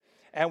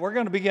and we're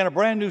going to begin a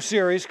brand new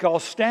series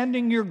called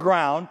Standing Your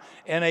Ground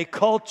in a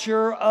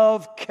Culture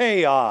of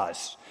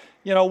Chaos.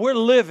 You know, we're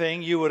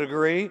living, you would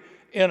agree,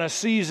 in a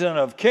season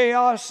of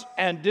chaos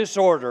and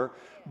disorder,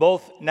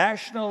 both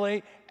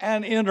nationally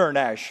and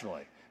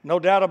internationally. No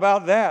doubt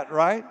about that,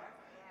 right?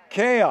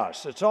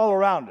 Chaos, it's all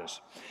around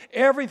us.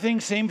 Everything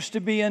seems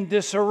to be in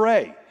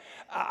disarray.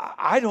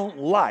 I don't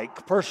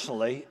like,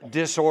 personally,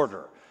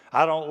 disorder.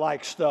 I don't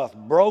like stuff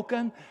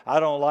broken. I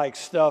don't like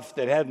stuff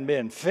that hadn't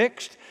been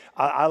fixed.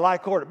 I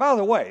like order. By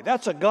the way,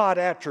 that's a God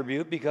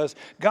attribute because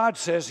God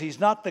says He's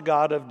not the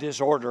God of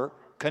disorder,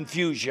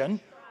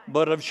 confusion,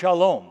 but of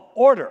shalom,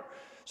 order.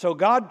 So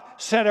God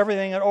set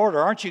everything in order.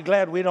 Aren't you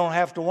glad we don't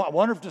have to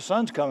wonder if the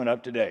sun's coming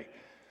up today?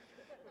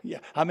 Yeah,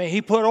 I mean,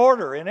 He put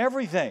order in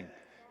everything.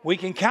 We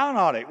can count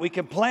on it. We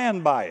can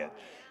plan by it.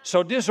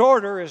 So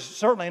disorder is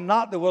certainly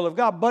not the will of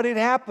God, but it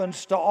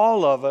happens to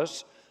all of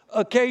us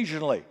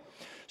occasionally.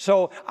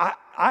 So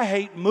I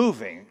hate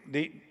moving.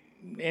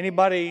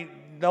 Anybody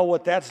know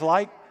what that's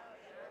like?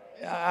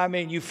 I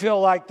mean, you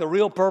feel like the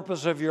real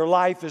purpose of your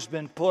life has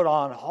been put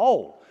on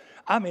hold.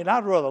 I mean,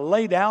 I'd rather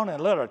lay down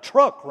and let a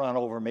truck run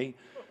over me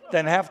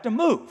than have to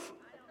move.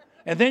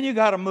 And then you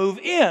got to move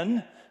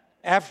in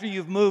after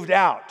you've moved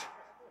out.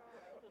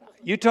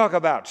 You talk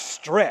about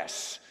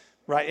stress,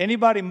 right?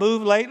 Anybody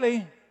move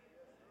lately?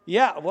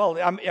 Yeah, well,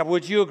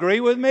 would you agree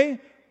with me?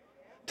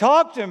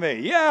 Talk to me.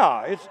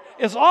 Yeah,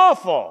 it's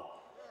awful.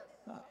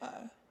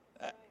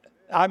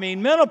 I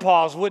mean,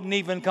 menopause wouldn't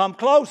even come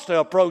close to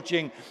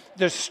approaching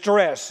the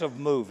stress of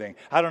moving.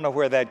 I don't know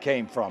where that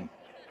came from.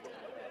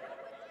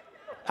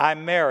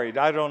 I'm married.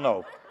 I don't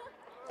know.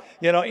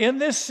 You know, in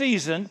this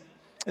series,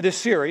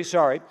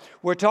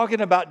 we're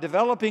talking about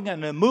developing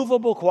an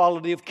immovable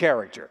quality of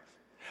character.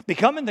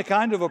 Becoming the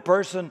kind of a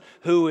person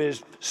who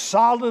is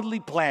solidly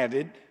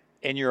planted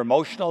in your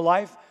emotional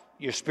life,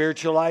 your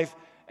spiritual life,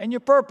 and your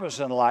purpose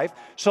in life,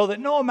 so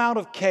that no amount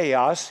of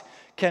chaos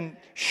can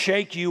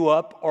shake you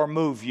up or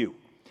move you.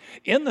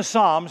 In the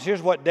Psalms,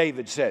 here's what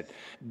David said: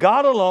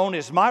 God alone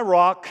is my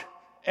rock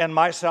and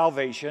my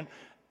salvation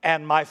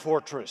and my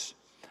fortress.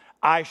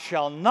 I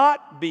shall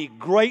not be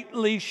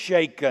greatly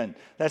shaken.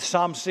 That's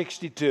Psalm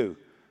 62,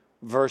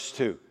 verse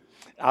 2.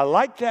 I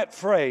like that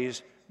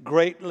phrase,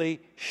 greatly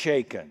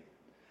shaken.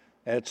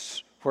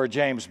 That's where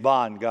James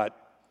Bond got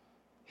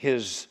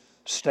his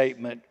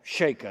statement,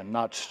 shaken,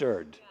 not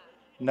stirred.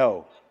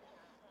 No.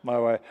 My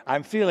wife,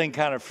 I'm feeling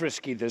kind of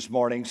frisky this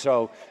morning,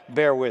 so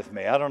bear with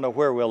me. I don't know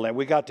where we'll end.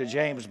 We got to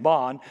James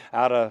Bond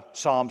out of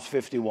Psalms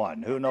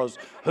 51. Who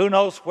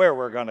knows where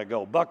we're going to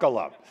go? Buckle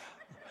up.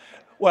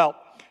 Well,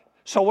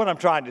 so what I'm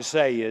trying to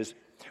say is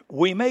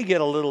we may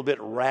get a little bit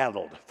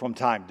rattled from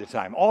time to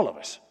time. All of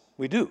us.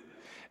 We do.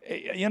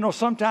 You know,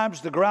 sometimes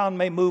the ground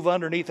may move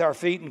underneath our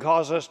feet and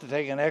cause us to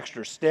take an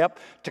extra step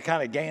to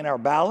kind of gain our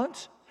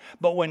balance.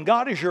 But when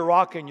God is your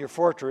rock and your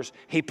fortress,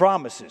 He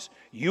promises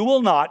you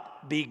will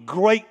not be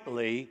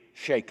greatly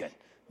shaken.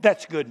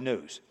 That's good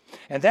news.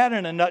 And that,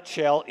 in a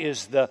nutshell,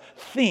 is the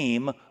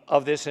theme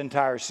of this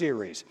entire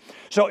series.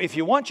 So if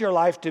you want your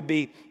life to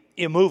be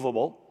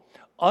immovable,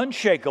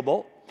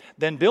 unshakable,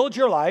 then build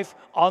your life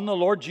on the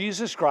Lord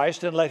Jesus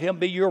Christ and let Him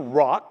be your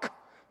rock.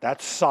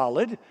 That's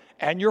solid.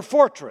 And your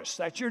fortress.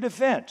 That's your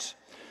defense.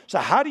 So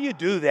how do you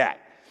do that?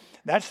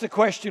 That's the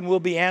question we'll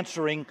be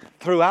answering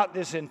throughout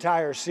this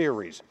entire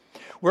series.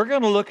 We're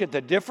going to look at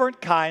the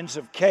different kinds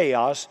of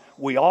chaos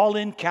we all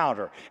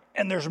encounter,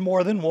 and there's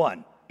more than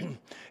one.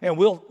 And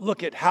we'll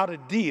look at how to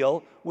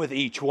deal with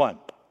each one.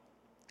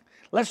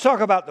 Let's talk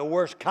about the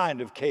worst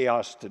kind of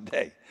chaos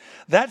today.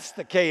 That's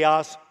the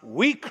chaos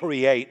we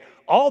create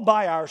all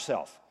by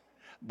ourselves.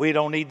 We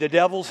don't need the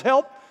devil's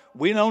help.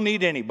 We don't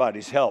need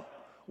anybody's help.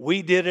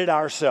 We did it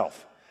ourselves.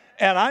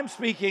 And I'm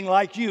speaking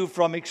like you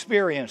from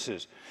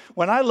experiences.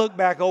 When I look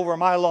back over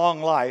my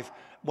long life,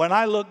 when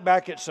I look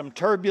back at some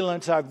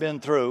turbulence I've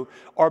been through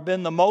or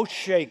been the most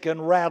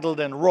shaken, rattled,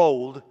 and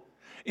rolled,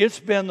 it's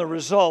been the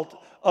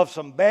result of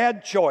some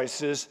bad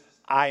choices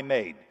I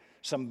made,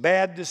 some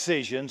bad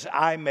decisions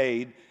I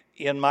made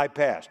in my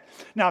past.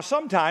 Now,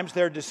 sometimes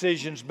they're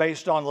decisions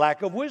based on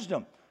lack of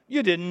wisdom.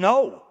 You didn't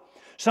know.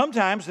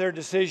 Sometimes they're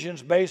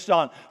decisions based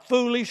on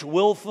foolish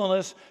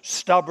willfulness,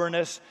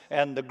 stubbornness,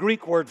 and the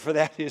Greek word for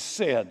that is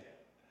sin.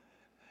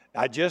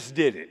 I just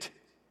did it.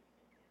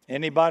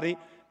 Anybody?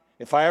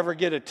 If I ever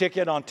get a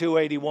ticket on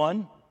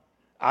 281,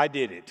 I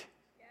did it.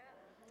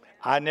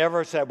 I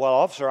never said, well,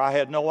 officer, I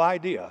had no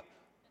idea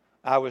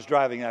I was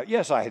driving out.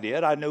 Yes, I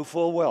did. I knew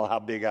full well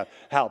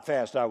how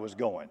fast I was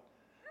going.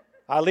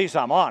 At least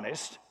I'm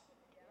honest.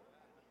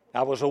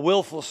 I was a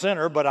willful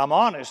sinner, but I'm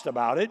honest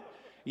about it.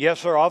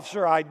 Yes, sir,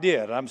 officer, I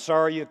did. I'm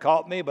sorry you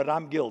caught me, but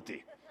I'm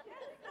guilty.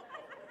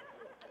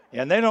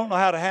 And they don't know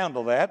how to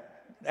handle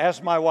that.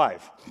 Ask my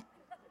wife.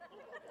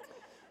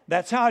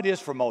 That's how it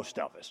is for most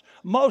of us.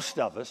 Most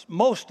of us,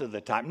 most of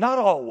the time, not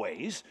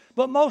always,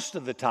 but most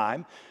of the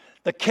time,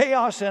 the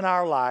chaos in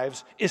our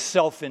lives is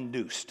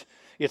self-induced.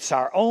 It's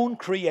our own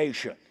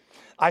creation.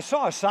 I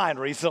saw a sign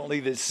recently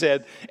that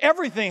said,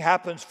 everything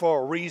happens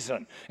for a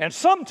reason. And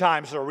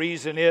sometimes the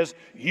reason is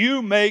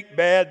you make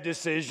bad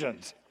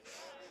decisions.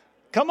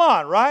 Come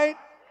on, right?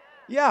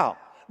 Yeah.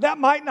 That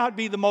might not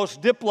be the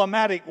most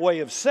diplomatic way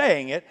of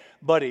saying it,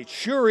 but it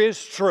sure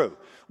is true.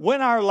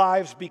 When our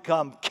lives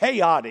become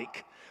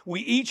chaotic,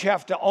 we each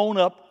have to own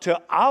up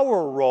to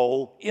our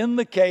role in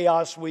the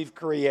chaos we've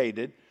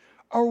created,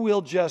 or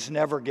we'll just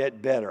never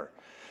get better.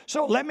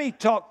 So let me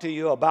talk to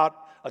you about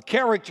a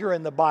character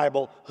in the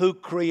Bible who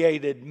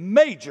created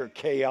major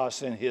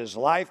chaos in his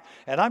life,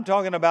 and I'm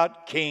talking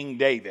about King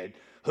David,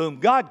 whom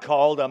God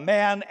called a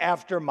man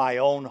after my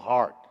own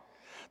heart.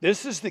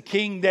 This is the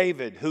King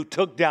David who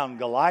took down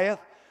Goliath,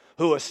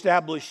 who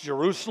established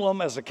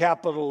Jerusalem as the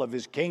capital of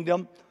his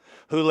kingdom,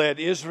 who led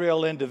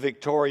Israel into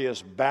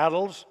victorious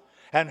battles,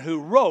 and who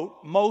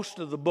wrote most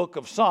of the book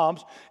of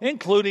Psalms,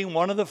 including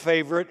one of the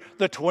favorite,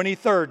 the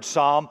 23rd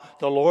Psalm,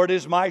 "The Lord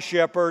is my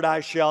shepherd, I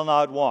shall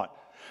not want."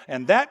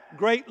 And that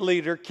great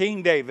leader,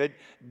 King David,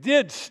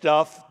 did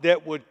stuff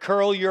that would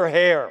curl your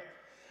hair.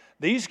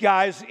 These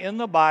guys in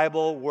the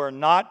Bible were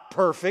not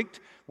perfect,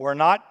 were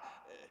not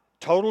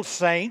total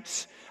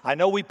saints. I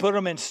know we put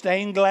them in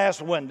stained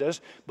glass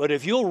windows, but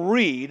if you'll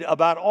read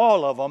about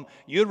all of them,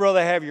 you'd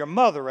rather have your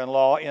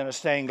mother-in-law in a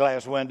stained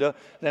glass window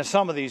than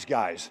some of these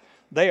guys.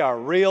 They are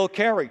real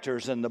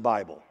characters in the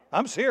Bible.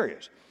 I'm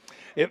serious.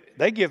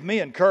 They give me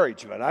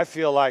encouragement. I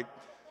feel like,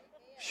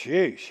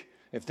 sheesh,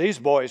 if these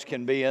boys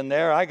can be in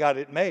there, I got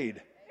it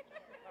made.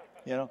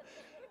 You know.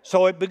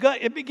 So it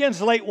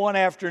begins late one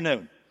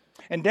afternoon,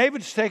 and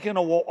David's taking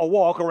a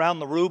walk around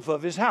the roof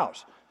of his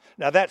house.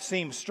 Now, that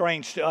seems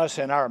strange to us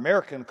in our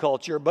American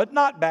culture, but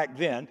not back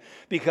then,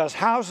 because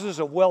houses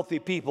of wealthy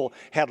people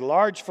had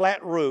large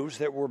flat roofs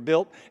that were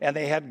built, and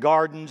they had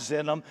gardens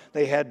in them.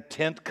 They had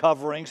tent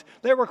coverings.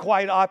 They were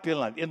quite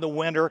opulent. In the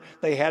winter,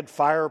 they had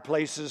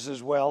fireplaces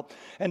as well.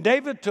 And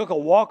David took a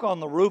walk on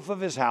the roof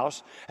of his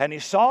house, and he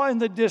saw in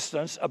the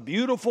distance a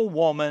beautiful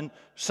woman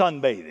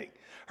sunbathing.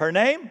 Her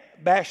name,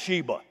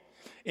 Bathsheba.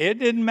 It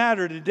didn't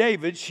matter to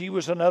David. She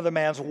was another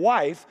man's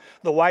wife,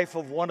 the wife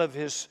of one of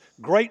his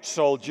great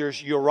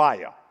soldiers,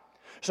 Uriah.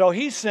 So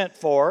he sent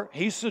for her.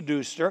 He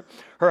seduced her.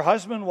 Her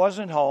husband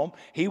wasn't home.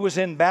 He was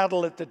in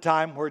battle at the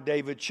time where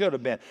David should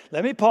have been.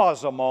 Let me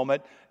pause a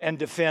moment and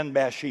defend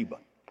Bathsheba.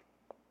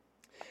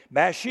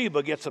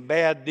 Bathsheba gets a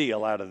bad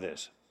deal out of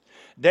this.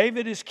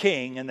 David is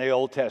king in the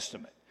Old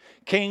Testament.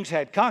 Kings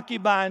had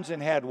concubines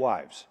and had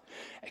wives.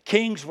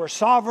 Kings were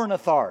sovereign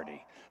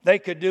authority. They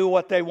could do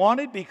what they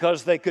wanted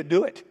because they could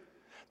do it.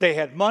 They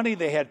had money,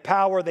 they had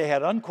power, they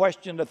had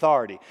unquestioned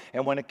authority.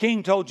 And when a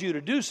king told you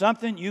to do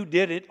something, you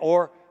did it,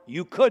 or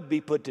you could be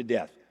put to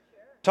death.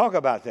 Talk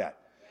about that.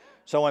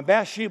 So when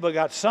Bathsheba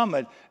got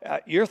summoned,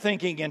 you're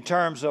thinking in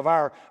terms of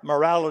our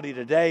morality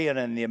today and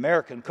in the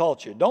American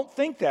culture. Don't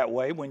think that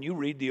way when you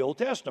read the Old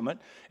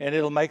Testament, and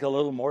it'll make a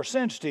little more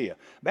sense to you.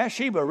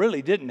 Bathsheba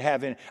really didn't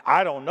have any,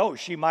 I don't know,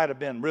 she might have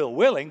been real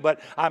willing,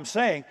 but I'm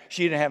saying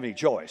she didn't have any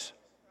choice.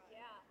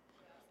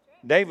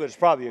 David is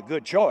probably a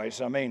good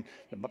choice. I mean,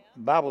 the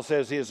Bible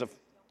says he is a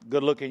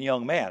good-looking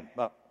young man.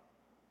 But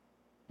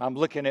I'm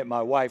looking at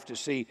my wife to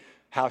see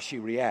how she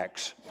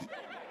reacts.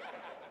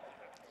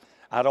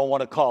 I don't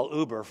want to call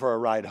Uber for a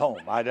ride home.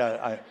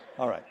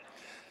 All right.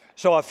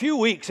 So a few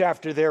weeks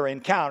after their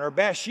encounter,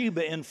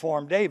 Bathsheba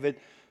informed David,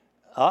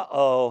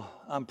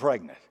 I'm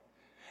pregnant.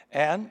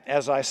 And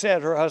as I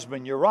said, her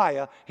husband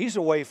Uriah, he's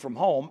away from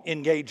home,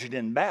 engaged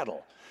in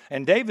battle.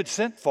 And David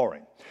sent for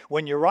him.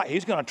 When Uriah,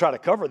 he's going to try to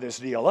cover this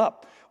deal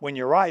up. When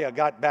Uriah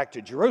got back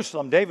to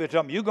Jerusalem, David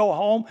told him, you go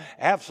home,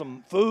 have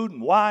some food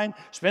and wine,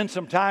 spend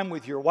some time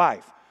with your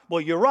wife.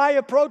 Well,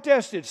 Uriah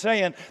protested,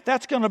 saying,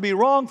 that's going to be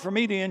wrong for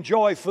me to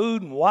enjoy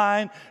food and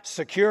wine,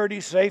 security,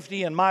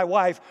 safety, and my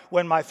wife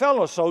when my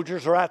fellow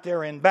soldiers are out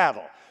there in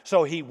battle.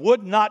 So he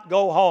would not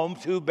go home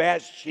to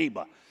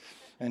Bathsheba.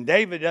 And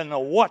David didn't know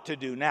what to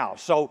do now.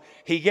 So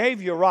he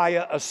gave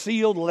Uriah a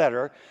sealed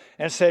letter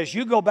and says,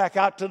 you go back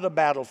out to the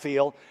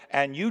battlefield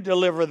and you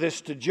deliver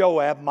this to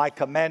Joab, my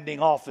commanding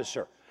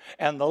officer.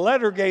 And the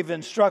letter gave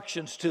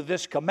instructions to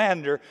this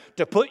commander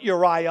to put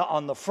Uriah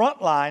on the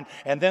front line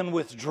and then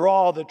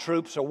withdraw the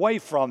troops away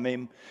from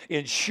him,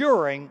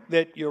 ensuring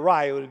that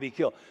Uriah would be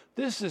killed.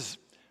 This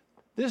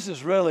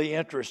is really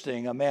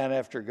interesting, a man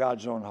after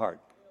God's own heart.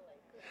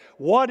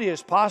 What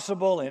is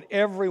possible in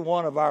every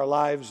one of our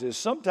lives is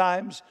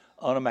sometimes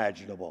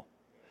unimaginable.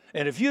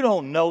 And if you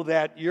don't know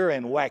that, you're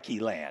in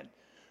wacky land.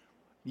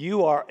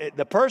 You are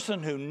the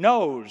person who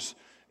knows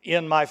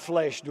in my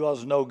flesh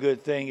dwells no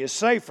good thing is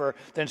safer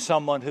than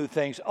someone who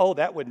thinks, oh,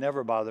 that would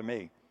never bother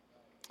me.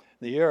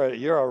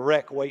 You're a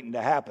wreck waiting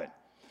to happen.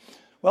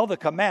 Well, the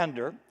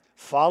commander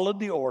followed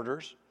the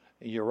orders.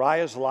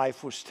 Uriah's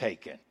life was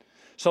taken.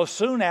 So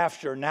soon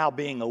after, now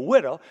being a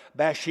widow,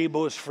 Bathsheba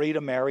was free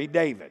to marry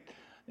David.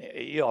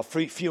 A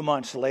few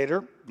months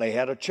later, they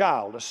had a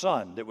child, a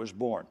son that was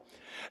born.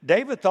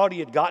 David thought he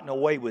had gotten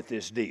away with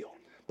this deal,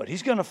 but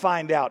he's going to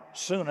find out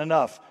soon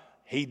enough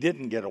he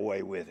didn't get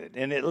away with it.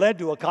 And it led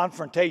to a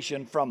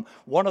confrontation from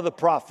one of the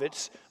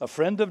prophets, a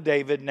friend of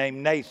David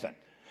named Nathan.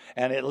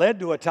 And it led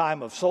to a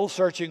time of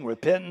soul-searching,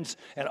 repentance,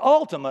 and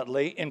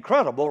ultimately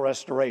incredible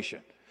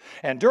restoration.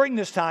 And during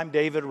this time,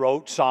 David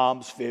wrote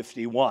Psalms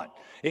 51.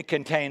 It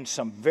contains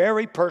some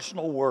very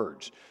personal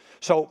words.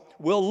 So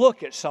we'll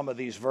look at some of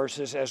these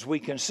verses as we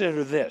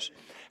consider this: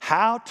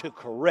 how to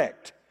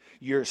correct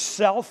your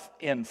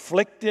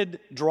self-inflicted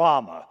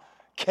drama,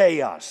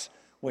 chaos,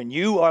 when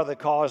you are the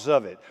cause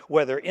of it,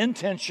 whether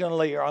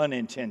intentionally or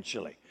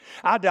unintentionally.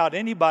 I doubt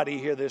anybody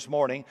here this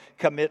morning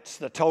commits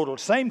the total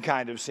same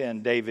kind of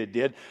sin David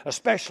did,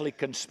 especially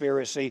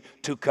conspiracy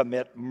to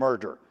commit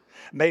murder.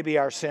 Maybe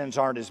our sins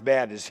aren't as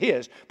bad as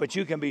his, but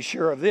you can be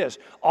sure of this: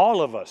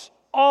 all of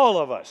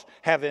us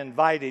have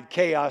invited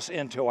chaos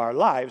into our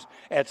lives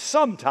at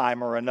some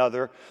time or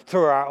another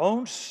through our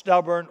own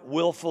stubborn,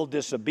 willful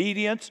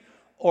disobedience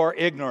or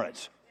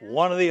ignorance,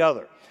 one or the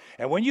other.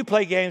 And when you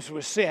play games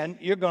with sin,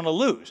 you're going to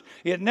lose.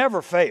 It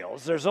never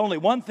fails. There's only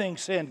one thing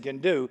sin can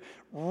do: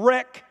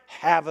 wreak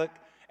havoc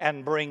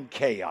and bring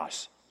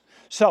chaos.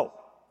 So,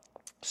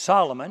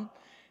 Solomon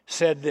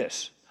said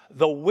this: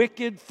 the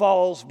wicked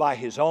falls by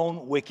his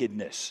own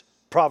wickedness.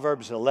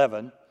 Proverbs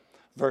 11,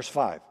 verse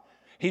 5.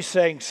 He's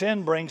saying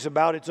sin brings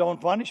about its own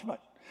punishment.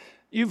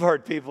 You've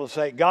heard people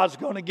say, God's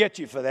going to get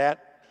you for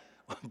that.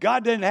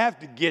 God didn't have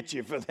to get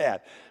you for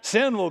that.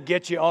 Sin will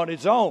get you on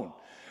its own.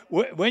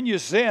 When you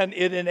sin,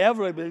 it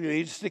inevitably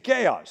leads to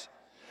chaos.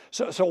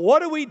 So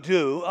what do we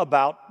do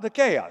about the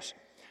chaos?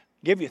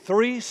 Give you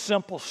 3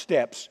 simple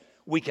steps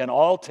we can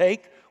all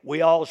take,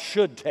 we all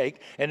should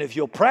take, and if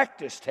you'll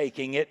practice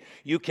taking it,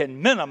 you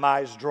can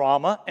minimize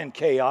drama and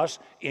chaos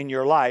in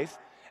your life,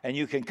 and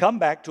you can come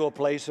back to a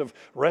place of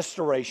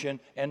restoration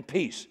and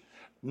peace.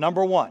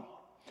 Number 1,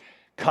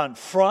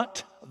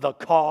 confront the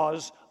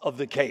cause of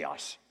the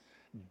chaos.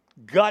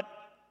 Gut,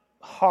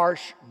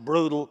 harsh,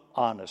 brutal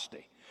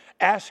honesty.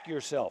 Ask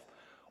yourself,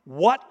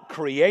 what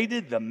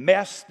created the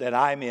mess that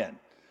I'm in?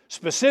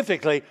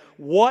 Specifically,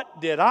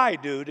 what did I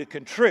do to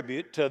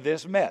contribute to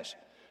this mess?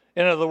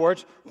 In other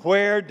words,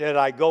 where did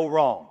I go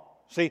wrong?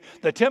 See,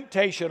 the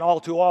temptation all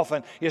too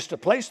often is to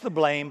place the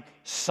blame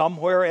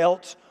somewhere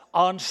else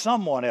on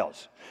someone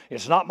else.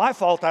 It's not my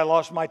fault I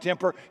lost my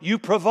temper. You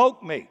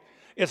provoked me.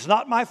 It's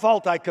not my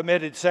fault I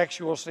committed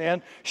sexual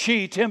sin.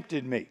 She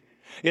tempted me.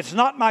 It's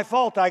not my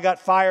fault I got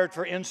fired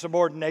for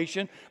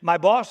insubordination. My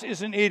boss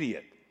is an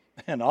idiot.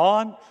 And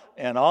on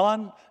and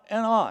on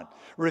and on.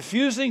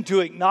 Refusing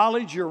to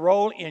acknowledge your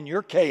role in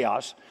your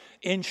chaos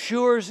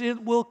ensures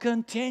it will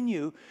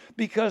continue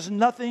because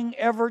nothing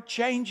ever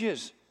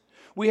changes.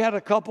 We had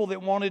a couple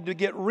that wanted to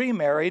get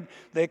remarried.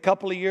 A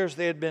couple of years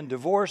they had been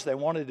divorced. They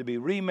wanted to be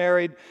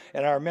remarried.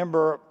 And I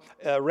remember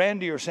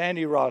Randy or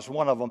Sandy Ross,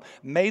 one of them,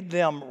 made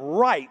them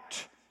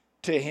write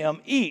to him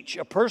each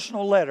a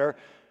personal letter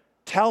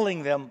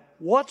telling them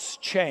what's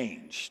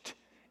changed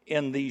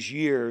in these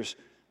years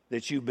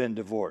that you've been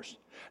divorced.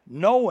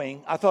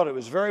 Knowing, I thought it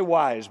was very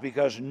wise,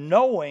 because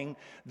knowing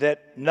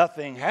that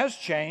nothing has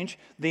changed,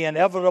 the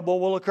inevitable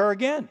will occur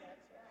again.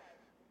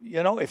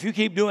 You know, if you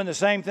keep doing the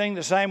same thing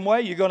the same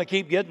way, you're going to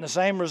keep getting the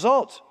same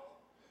results.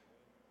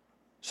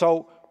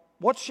 So,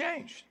 what's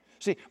changed?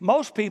 See,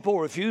 most people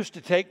refuse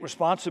to take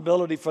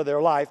responsibility for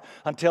their life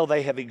until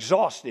they have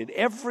exhausted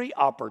every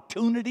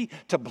opportunity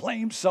to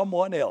blame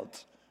someone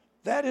else.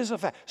 That is a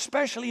fact,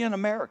 especially in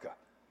America.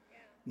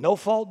 No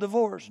fault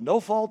divorce, no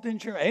fault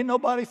insurance, ain't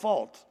nobody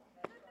fault.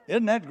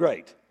 Isn't that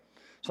great?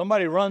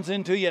 Somebody runs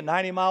into you at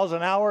 90 miles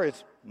an hour,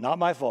 it's not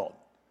my fault.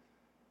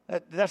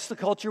 That's the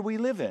culture we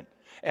live in.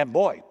 And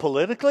boy,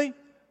 politically,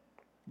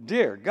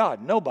 dear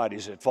God,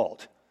 nobody's at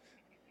fault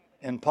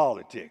in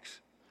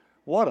politics.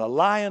 What a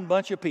lying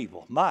bunch of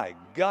people. My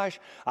gosh,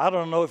 I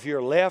don't know if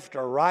you're left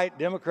or right,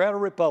 Democrat or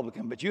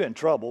Republican, but you're in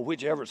trouble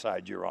whichever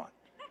side you're on.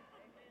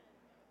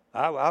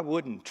 I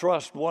wouldn't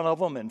trust one of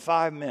them in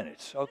 5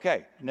 minutes.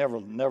 Okay,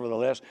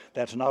 nevertheless,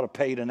 that's not a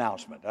paid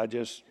announcement.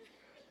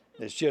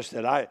 It's just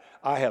that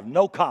I have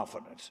no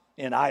confidence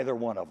in either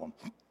one of them.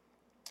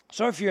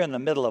 So if you're in the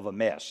middle of a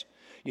mess,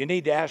 you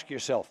need to ask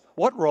yourself,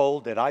 what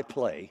role did I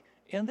play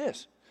in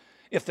this?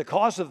 If the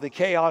cause of the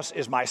chaos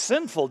is my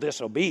sinful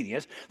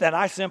disobedience, then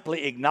I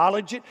simply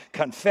acknowledge it,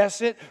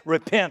 confess it,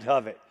 repent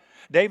of it.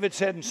 David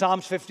said in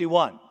Psalms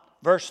 51,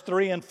 verse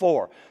 3 and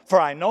 4,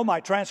 "For I know my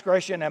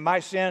transgression and my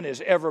sin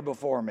is ever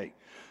before me.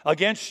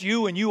 Against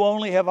you and you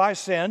only have I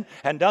sinned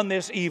and done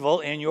this evil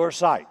in your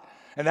sight."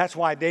 And that's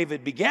why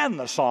David began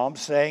the psalm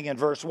saying in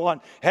verse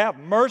 1, "Have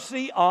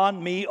mercy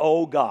on me,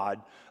 O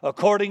God,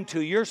 according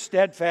to your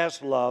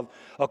steadfast love,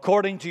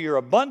 according to your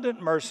abundant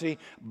mercy,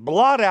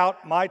 blot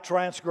out my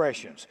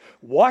transgressions.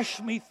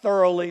 Wash me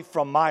thoroughly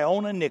from my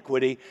own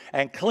iniquity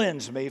and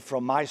cleanse me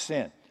from my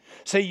sin."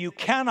 See, you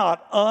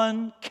cannot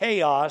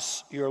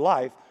unchaos your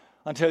life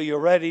until you're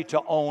ready to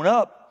own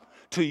up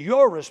to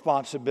your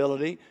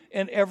responsibility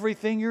in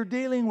everything you're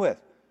dealing with.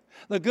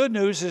 The good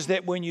news is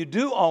that when you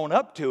do own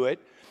up to it,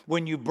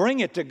 when you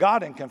bring it to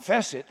God and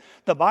confess it,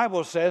 the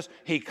Bible says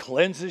He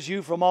cleanses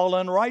you from all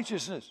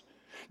unrighteousness.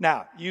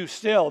 Now, you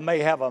still may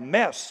have a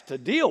mess to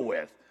deal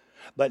with,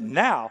 But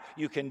now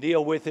you can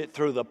deal with it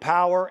through the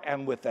power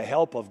and with the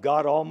help of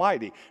God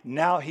Almighty.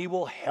 Now He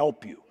will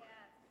help you.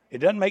 It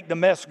doesn't make the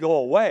mess go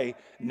away.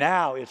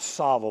 Now it's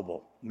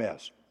solvable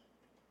mess.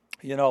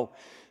 You know,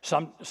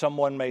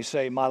 someone may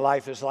say, my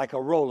life is like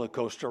a roller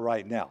coaster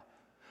right now.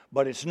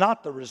 But it's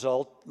not the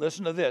result,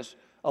 listen to this,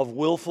 of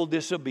willful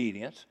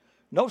disobedience.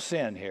 No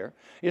sin here.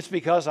 It's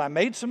because I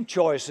made some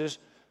choices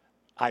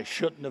I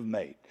shouldn't have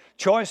made.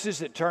 Choices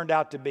that turned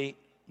out to be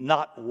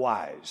not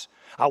wise.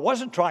 I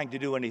wasn't trying to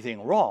do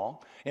anything wrong.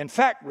 In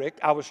fact, Rick,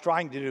 I was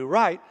trying to do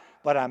right,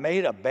 but I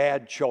made a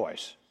bad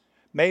choice.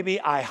 Maybe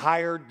I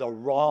hired the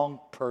wrong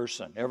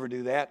person. Ever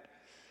do that?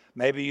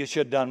 Maybe you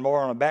should have done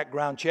more on a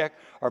background check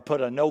or put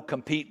a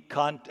no-compete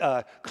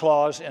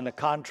clause in a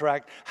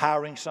contract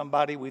hiring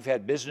somebody. We've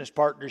had business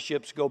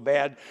partnerships go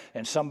bad,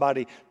 and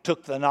somebody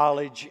took the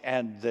knowledge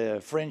and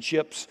the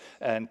friendships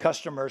and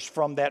customers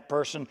from that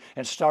person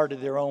and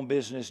started their own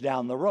business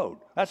down the road.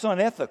 That's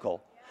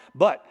unethical.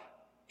 But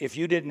if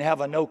you didn't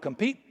have a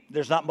no-compete,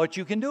 there's not much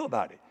you can do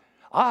about it.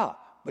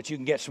 But you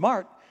can get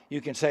smart. You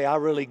can say, I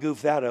really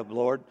goofed that up,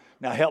 Lord.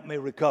 Now help me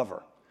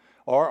recover.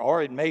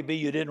 Or it may be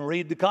you didn't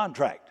read the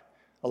contract.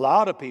 A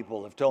lot of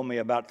people have told me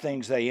about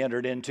things they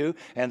entered into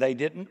and they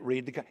didn't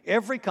read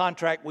every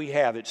contract we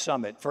have at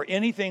Summit, for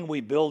anything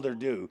we build or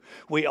do,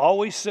 we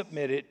always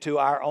submit it to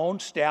our own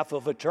staff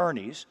of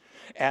attorneys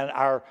and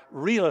our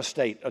real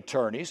estate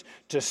attorneys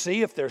to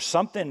see if there's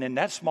something in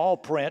that small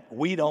print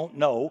we don't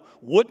know,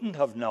 wouldn't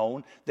have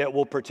known, that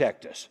will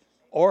protect us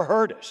or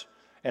hurt us.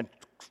 And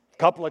a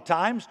couple of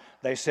times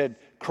they said,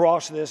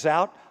 cross this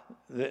out,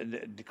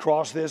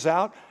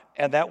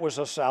 and that was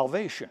a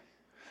salvation.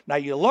 Now,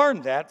 you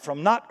learn that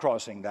from not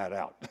crossing that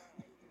out.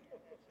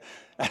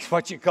 That's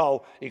what you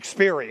call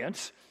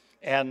experience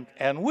and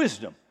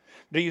wisdom.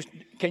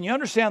 Can you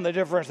understand the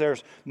difference?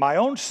 There's my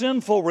own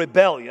sinful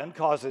rebellion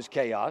causes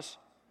chaos,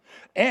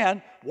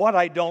 and what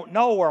I don't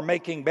know or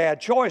making bad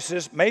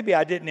choices, maybe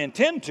I didn't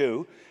intend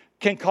to,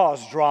 can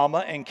cause drama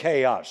and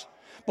chaos.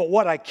 But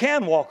what I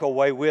can walk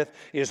away with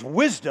is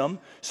wisdom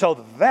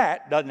so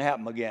that doesn't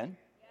happen again.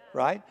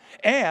 Right?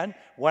 And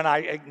when I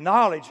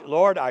acknowledge,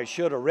 Lord, I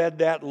should have read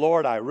that.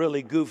 Lord, I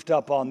really goofed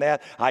up on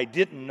that. I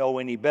didn't know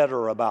any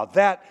better about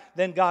that.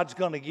 Then God's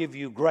going to give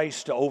you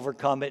grace to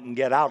overcome it and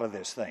get out of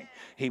this thing.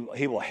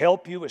 He will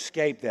help you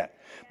escape that.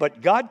 But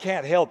God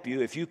can't help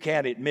you if you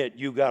can't admit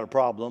you've got a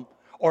problem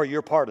or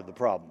you're part of the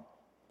problem,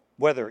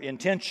 whether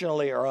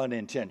intentionally or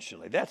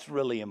unintentionally. That's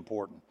really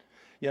important.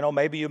 You know,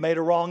 maybe you made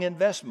a wrong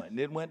investment and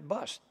it went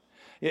bust.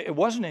 It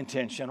wasn't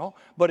intentional,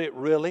 but it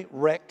really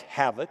wreaked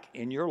havoc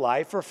in your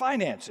life or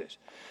finances.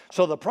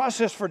 So the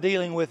process for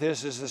dealing with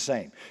this is the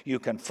same. You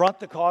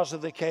confront the cause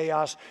of the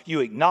chaos.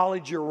 You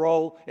acknowledge your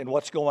role in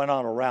what's going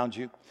on around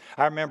you.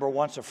 I remember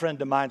once a friend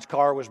of mine's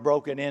car was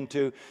broken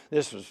into.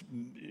 This was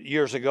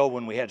years ago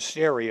when we had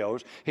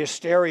stereos. His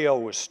stereo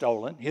was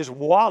stolen. His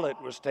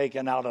wallet was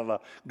taken out of a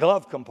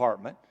glove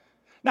compartment.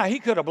 Now, he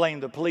could have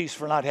blamed the police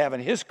for not having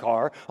his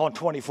car on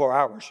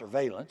 24-hour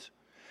surveillance.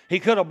 He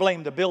could have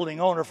blamed the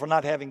building owner for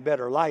not having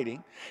better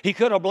lighting. He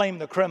could have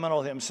blamed the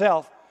criminal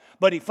himself.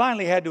 But he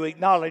finally had to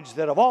acknowledge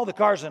that of all the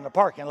cars in the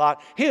parking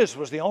lot, his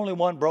was the only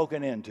one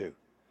broken into.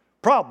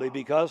 Probably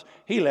because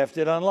he left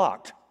it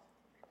unlocked.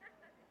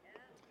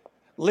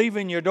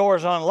 Leaving your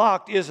doors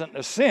unlocked isn't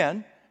a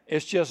sin.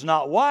 It's just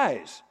not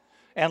wise.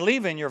 And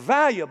leaving your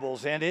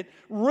valuables in it,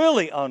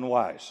 really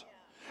unwise.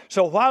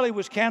 So while he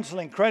was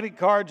canceling credit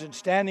cards and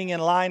standing in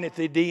line at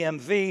the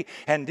DMV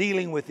and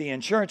dealing with the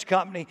insurance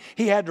company,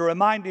 he had to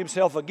remind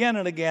himself again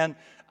and again,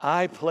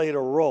 I played a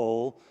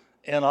role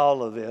in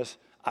all of this.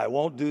 I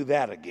won't do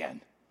that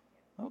again.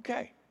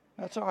 Okay,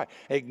 that's all right.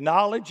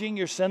 Acknowledging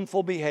your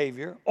sinful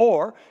behavior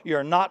or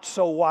your not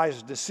so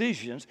wise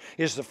decisions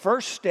is the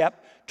first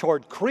step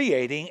toward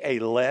creating a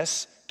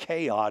less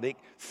chaotic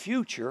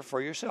future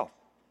for yourself.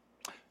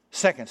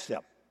 Second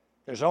step,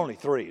 there's only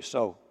 3,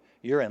 so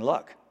you're in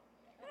luck.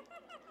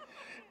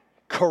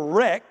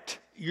 Correct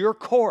your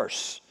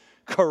course.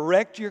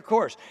 Correct your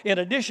course. In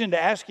addition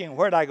to asking,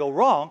 where'd I go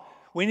wrong,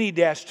 we need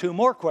to ask 2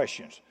 more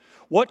questions.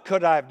 What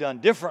could I have done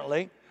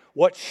differently?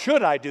 What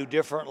should I do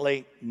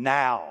differently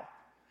now?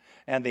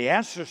 And the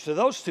answers to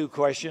those 2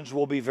 questions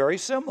will be very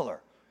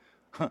similar.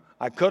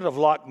 I could have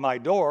locked my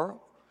door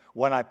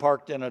when I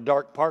parked in a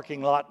dark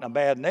parking lot in a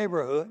bad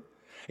neighborhood.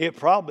 It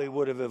probably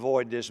would have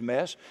avoided this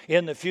mess.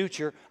 In the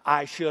future,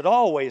 I should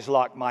always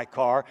lock my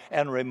car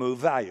and remove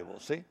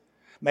valuables. See?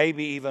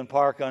 Maybe even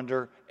park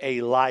under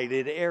a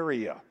lighted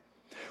area.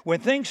 When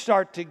things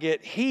start to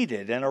get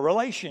heated in a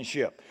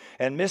relationship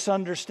and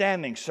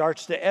misunderstanding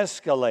starts to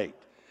escalate,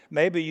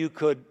 maybe you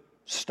could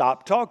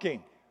stop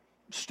talking,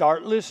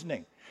 start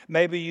listening.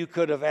 Maybe you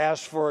could have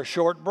asked for a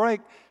short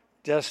break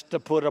just to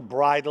put a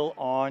bridle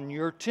on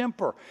your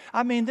temper.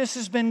 I mean, this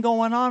has been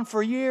going on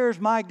for years.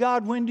 My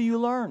God, when do you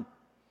learn?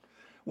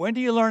 When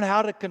do you learn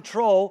how to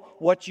control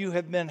what you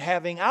have been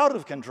having out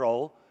of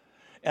control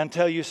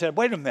until you said,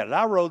 wait a minute,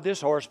 I rode this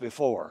horse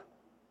before.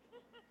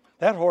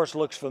 That horse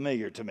looks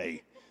familiar to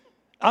me.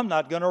 I'm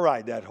not going to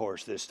ride that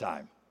horse this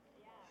time.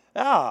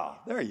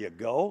 There you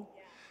go.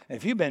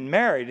 If you've been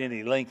married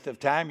any length of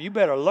time, you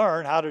better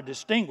learn how to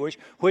distinguish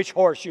which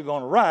horse you're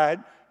going to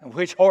ride and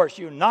which horse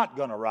you're not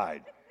going to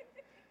ride.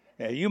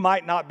 You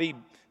might not be,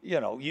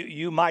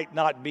 you might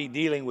not be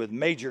dealing with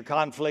major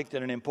conflict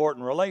in an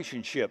important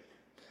relationship.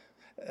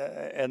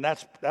 And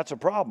that's a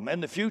problem. In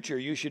the future,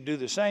 you should do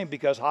the same,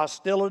 because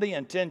hostility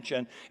and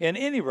tension in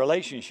any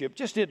relationship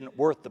just isn't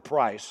worth the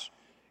price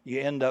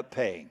you end up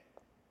paying.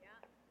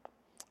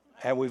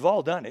 And we've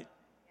all done it.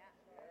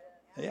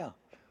 Yeah.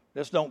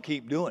 Just don't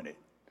keep doing it.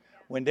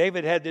 When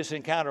David had this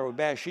encounter with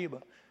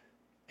Bathsheba,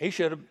 he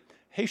shouldn't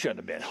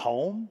have been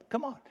home.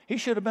 Come on. He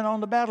should have been on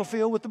the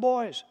battlefield with the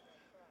boys.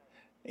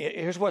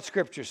 Here's what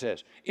Scripture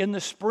says. In the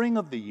spring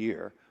of the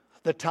year,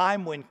 the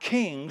time when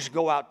kings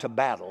go out to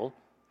battle,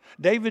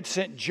 David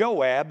sent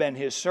Joab and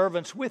his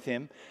servants with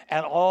him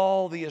and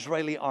all the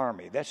Israeli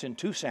army. That's in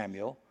 2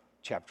 Samuel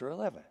chapter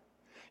 11.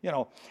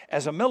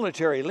 As a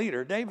military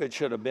leader, David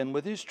should have been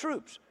with his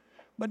troops.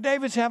 But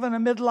David's having a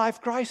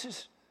midlife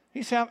crisis.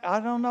 I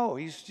don't know,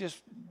 he's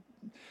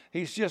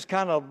just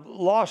kind of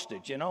lost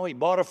it, He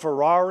bought a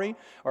Ferrari,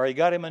 or he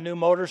got him a new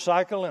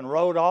motorcycle and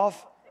rode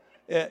off.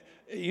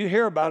 You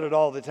hear about it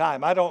all the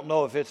time. I don't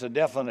know if it's a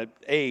definite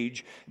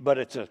age, but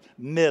it's a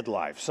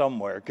midlife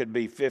somewhere. It could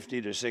be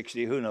 50 to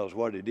 60, who knows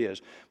what it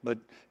is. But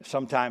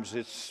sometimes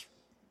it's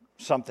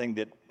something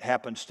that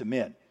happens to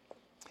men.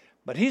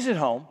 But he's at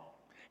home.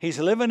 He's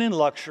living in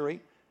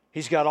luxury.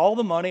 He's got all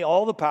the money,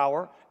 all the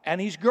power,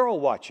 and he's girl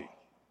watching.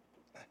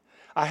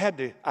 I had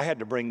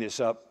to bring this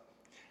up.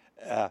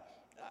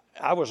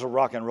 I was a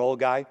rock and roll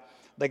guy.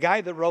 The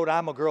guy that wrote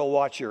I'm a Girl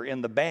Watcher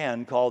in the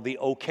band called The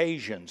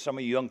Occasion. Some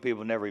of you young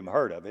people never even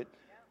heard of it.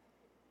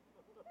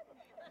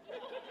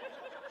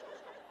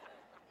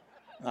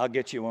 I'll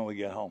get you when we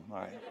get home. All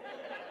right.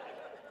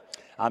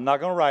 I'm not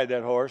going to ride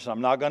that horse.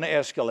 I'm not going to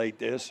escalate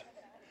this.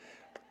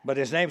 But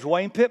his name's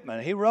Wayne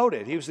Pittman. He wrote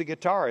it. He was the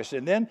guitarist.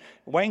 And then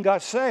Wayne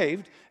got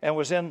saved and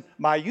was in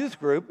my youth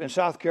group in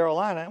South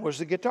Carolina and was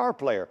the guitar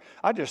player.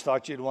 I just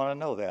thought you'd want to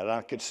know that.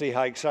 I could see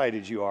how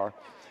excited you are.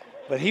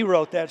 But he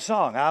wrote that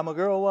song, I'm a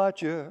girl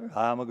watcher,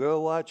 I'm a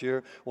girl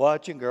watcher,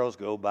 watching girls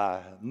go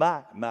by,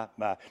 my.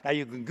 Now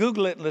you can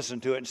Google it and listen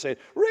to it and say,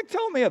 Rick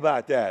told me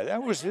about that.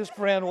 That was his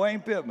friend Wayne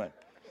Pittman.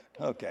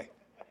 Okay.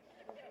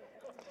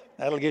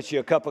 That'll get you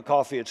a cup of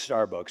coffee at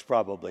Starbucks,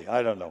 probably.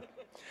 I don't know.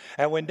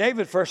 And when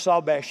David first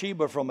saw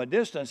Bathsheba from a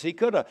distance, he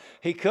could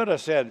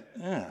have said,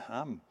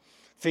 I'm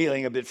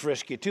feeling a bit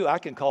frisky too. I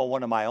can call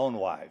one of my own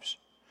wives.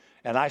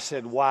 And I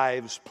said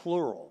wives,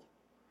 plural,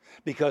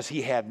 because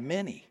he had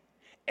many.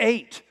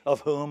 8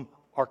 of whom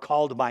are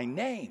called by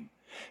name.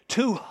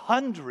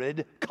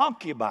 200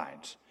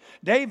 concubines.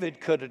 David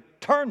could have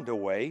turned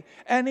away,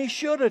 and he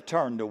should have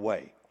turned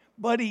away,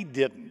 but he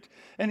didn't.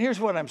 And here's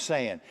what I'm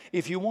saying.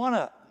 If you want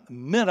to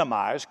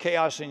minimize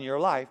chaos in your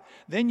life,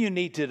 then you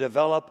need to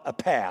develop a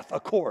path, a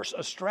course,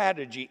 a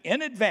strategy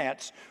in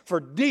advance for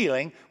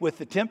dealing with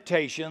the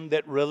temptation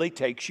that really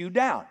takes you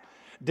down.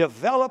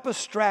 Develop a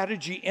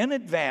strategy in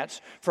advance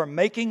for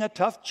making a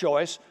tough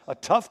choice, a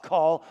tough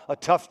call, a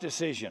tough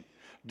decision.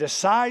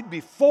 Decide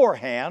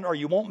beforehand, or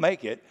you won't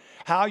make it,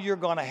 how you're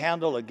going to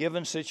handle a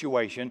given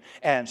situation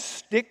and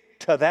stick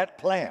to that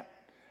plan.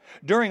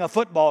 During a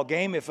football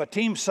game, if a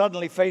team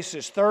suddenly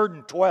faces 3rd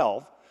and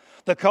 12,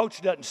 the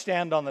coach doesn't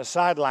stand on the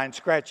sideline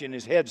scratching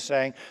his head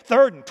saying,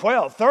 3rd and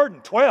 12, 3rd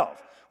and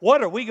 12.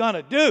 What are we going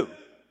to do?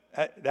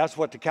 That's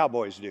what the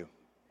Cowboys do.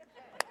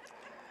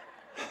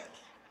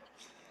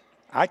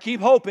 I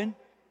keep hoping.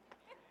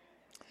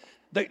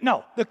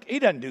 He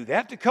doesn't do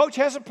that. The coach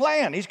has a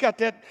plan. He's got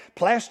that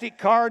plastic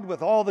card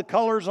with all the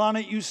colors on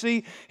it, you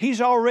see.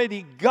 He's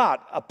already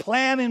got a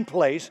plan in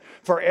place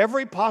for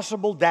every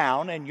possible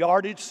down and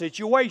yardage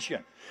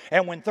situation.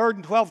 And when 3rd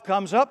and 12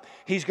 comes up,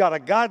 he's got a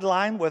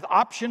guideline with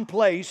option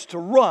plays to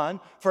run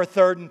for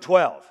 3rd and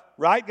 12.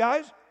 Right,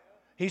 guys?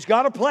 He's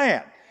got a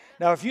plan.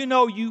 Now, if you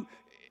know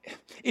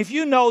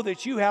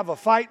that you have a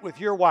fight with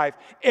your wife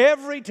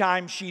every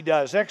time she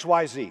does X,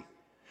 Y, Z,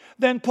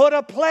 then put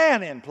a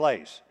plan in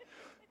place.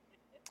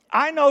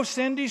 I know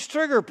Cindy's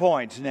trigger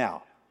points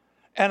now.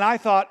 And I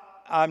thought,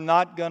 I'm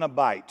not going to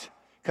bite.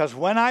 Because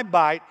when I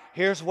bite,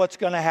 here's what's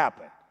going to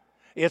happen.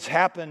 It's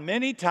happened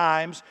many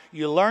times.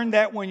 You learn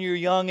that when you're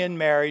young in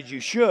marriage. You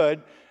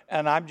should.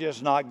 And I'm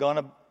not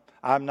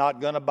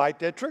going to bite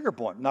that trigger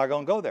point. I'm not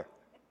going to go there.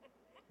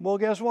 Well,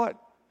 guess what?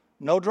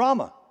 No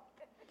drama.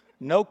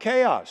 No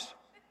chaos.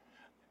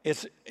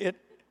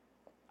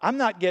 I'm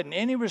not getting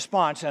any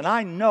response. And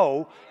I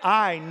know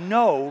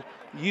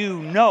you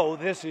know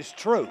this is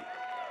true.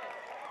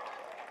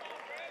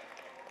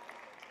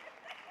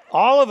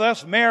 All of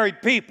us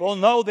married people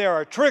know there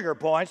are trigger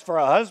points for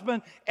a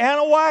husband and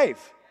a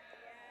wife.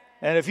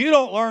 And if you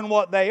don't learn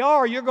what they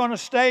are, you're going to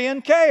stay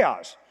in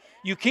chaos.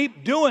 You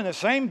keep doing the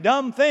same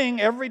dumb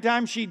thing every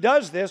time she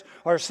does this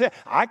or say,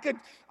 I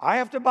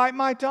have to bite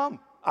my tongue.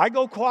 I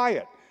go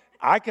quiet.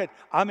 I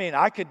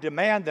could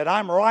demand that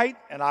I'm right,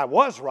 and I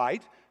was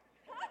right.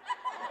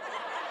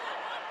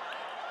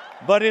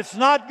 But it's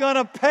not going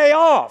to pay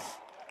off.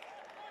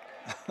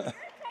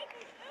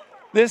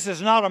 This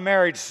is not a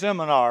marriage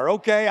seminar,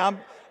 okay?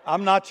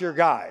 I'm not your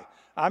guy.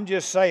 I'm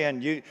just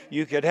saying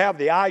you could have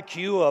the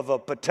IQ of a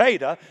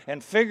potato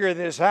and figure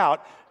this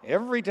out.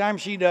 Every time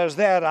she does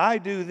that, I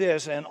do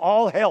this, and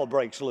all hell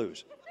breaks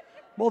loose.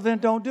 Well, then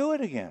don't do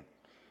it again.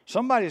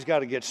 Somebody's got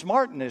to get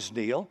smart in this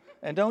deal,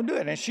 and don't do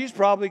it. And she's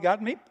probably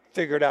got me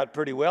figured out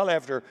pretty well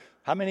after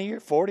how many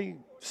years?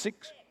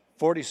 46?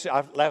 46.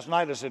 Last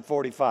night I said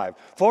 45.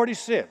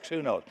 46,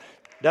 who knows?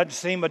 Doesn't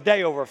seem a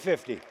day over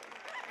 50.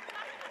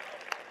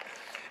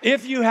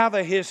 If you have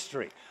a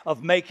history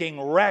of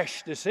making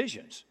rash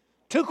decisions,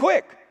 too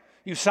quick,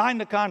 you signed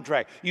the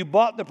contract, you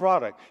bought the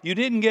product, you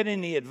didn't get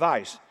any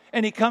advice,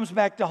 and he comes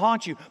back to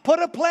haunt you, put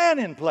a plan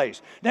in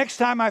place. Next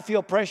time I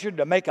feel pressured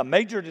to make a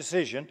major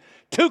decision,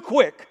 too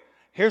quick,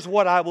 here's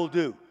what I will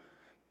do.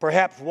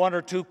 Perhaps 1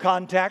 or 2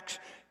 contacts,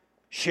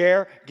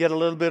 share, get a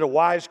little bit of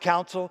wise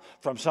counsel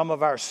from some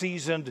of our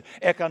seasoned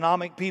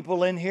economic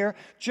people in here.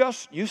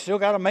 You still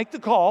got to make the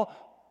call,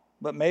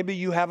 but maybe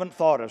you haven't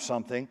thought of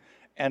something,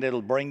 and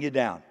it'll bring you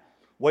down.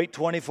 Wait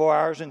 24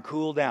 hours and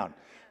cool down.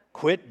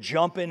 Quit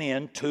jumping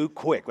in too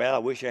quick. Well, I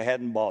wish I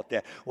hadn't bought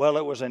that. Well,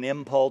 it was an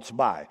impulse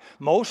buy.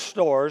 Most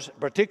stores,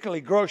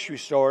 particularly grocery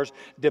stores,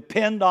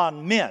 depend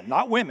on men,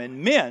 not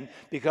women, men,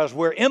 because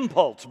we're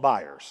impulse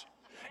buyers.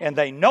 And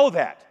they know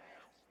that.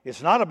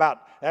 It's not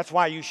about, that's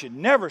why you should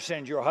never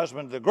send your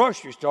husband to the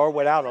grocery store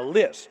without a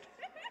list.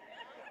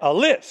 A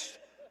list.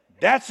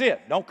 That's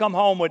it. Don't come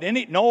home with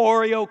no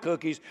Oreo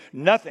cookies,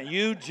 nothing.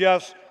 You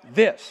just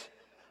this.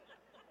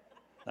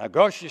 Now, a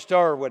grocery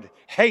store would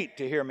hate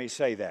to hear me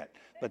say that.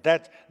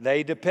 But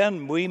they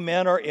depend. We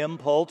men are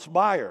impulse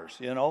buyers,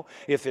 you know.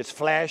 If it's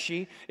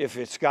flashy, if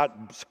it's got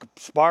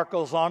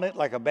sparkles on it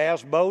like a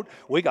bass boat,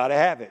 we got to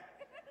have it.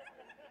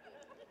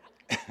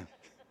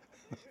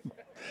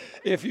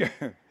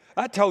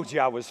 I told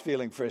you I was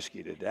feeling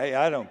frisky today.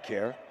 I don't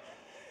care.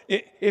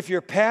 If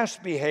your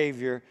past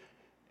behavior,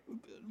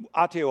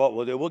 I'll tell you what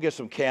we'll do. We'll get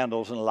some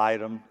candles and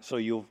light them so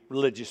you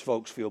religious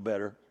folks feel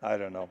better. I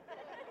don't know.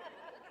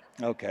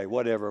 Okay,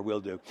 whatever we'll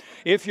do.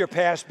 If your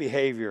past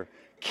behavior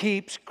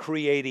keeps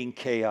creating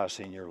chaos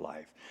in your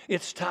life,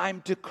 it's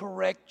time to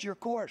correct your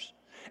course.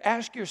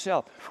 Ask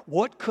yourself,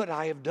 what could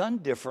I have done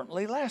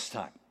differently last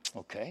time?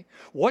 Okay,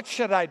 what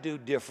should I do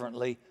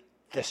differently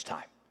this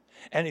time?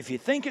 And if you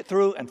think it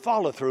through and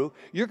follow through,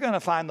 you're going to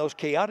find those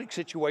chaotic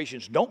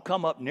situations don't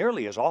come up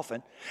nearly as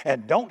often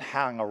and don't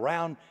hang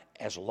around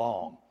as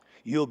long.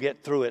 You'll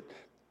get through it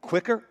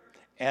quicker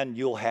and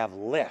you'll have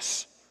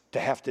less to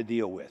have to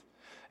deal with.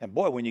 And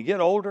boy, when you get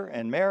older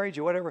and married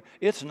or whatever,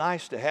 it's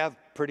nice to have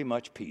pretty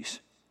much peace.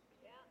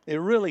 It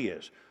really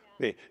is.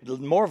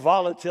 More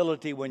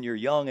volatility when you're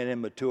young and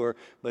immature,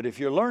 but if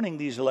you're learning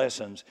these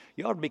lessons,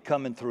 you ought to be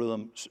coming through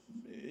them,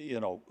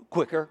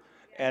 quicker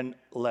and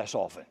less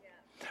often.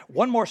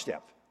 One more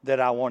step that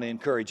I want to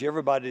encourage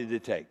everybody to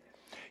take.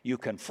 You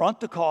confront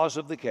the cause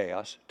of the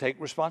chaos, take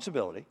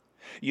responsibility.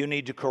 You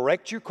need to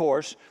correct your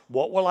course.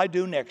 What will I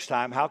do next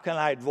time? How can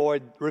I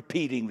avoid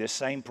repeating this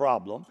same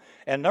problem?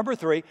 And number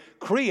 3,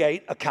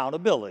 create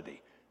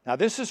accountability. Now,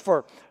 this is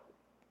for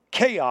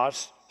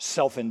chaos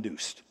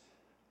self-induced.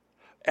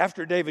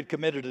 After David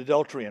committed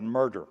adultery and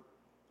murder,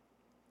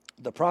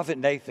 the prophet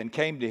Nathan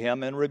came to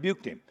him and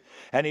rebuked him.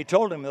 And he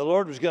told him the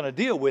Lord was going to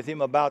deal with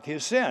him about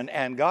his sin,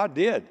 and God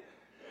did.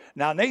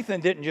 Now,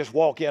 Nathan didn't just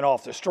walk in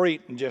off the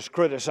street and just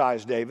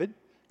criticize David,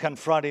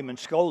 confront him and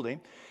scold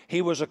him.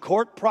 He was a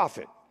court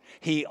prophet.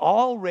 He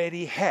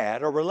already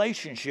had a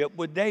relationship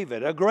with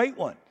David, a great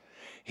one.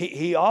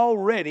 He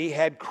already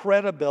had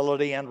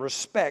credibility and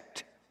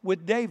respect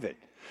with David.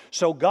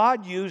 So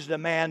God used a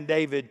man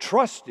David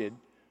trusted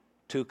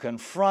to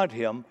confront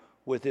him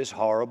with his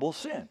horrible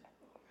sin.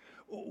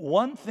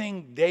 One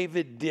thing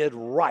David did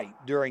right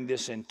during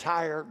this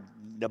entire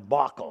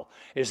debacle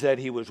is that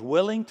he was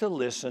willing to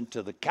listen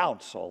to the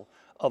counsel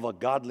of a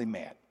godly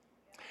man.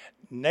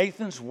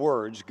 Nathan's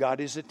words got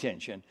his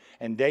attention,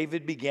 and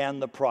David began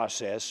the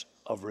process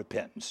of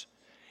repentance.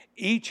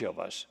 Each of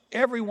us,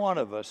 every one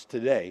of us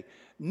today,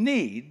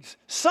 needs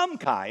some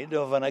kind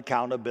of an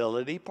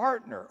accountability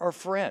partner or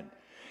friend.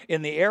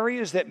 In the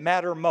areas that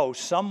matter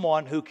most,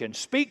 someone who can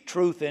speak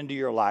truth into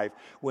your life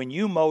when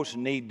you most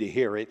need to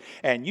hear it,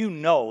 and you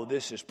know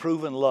this is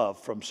proven love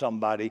from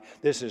somebody.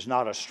 This is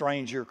not a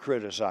stranger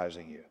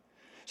criticizing you.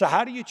 So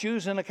how do you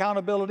choose an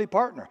accountability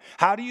partner?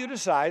 How do you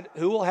decide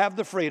who will have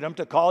the freedom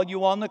to call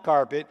you on the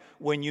carpet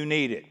when you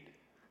need it?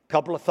 A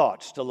couple of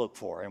thoughts to look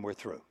for, and we're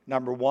through.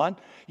 Number 1,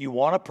 you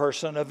want a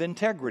person of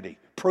integrity,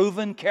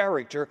 proven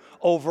character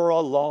over a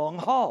long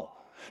haul.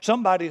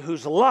 Somebody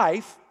whose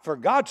life, for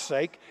God's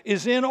sake,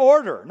 is in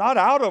order, not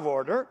out of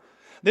order.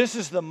 This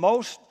is the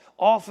most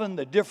often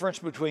the difference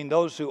between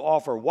those who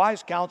offer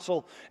wise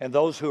counsel and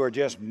those who are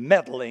just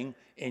meddling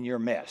in your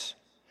mess.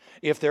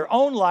 If their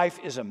own life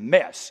is a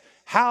mess,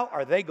 how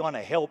are they going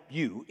to help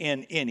you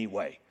in any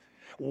way?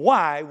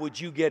 Why would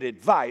you get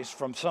advice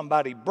from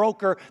somebody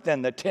broker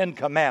than the 10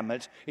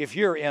 Commandments if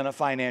you're in a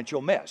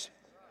financial mess?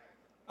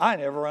 I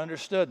never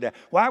understood that.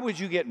 Why would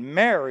you get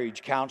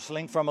marriage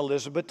counseling from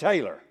Elizabeth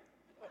Taylor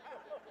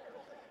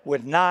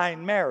with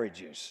 9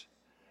 marriages?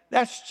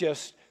 That's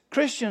just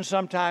Christians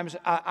sometimes,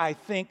 I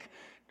think,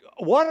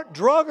 what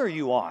drug are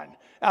you on?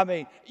 I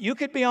mean, you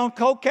could be on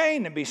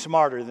cocaine and be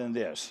smarter than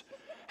this.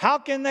 How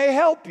can they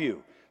help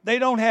you? They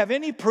don't have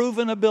any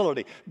proven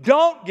ability.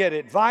 Don't get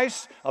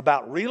advice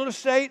about real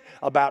estate,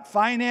 about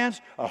finance,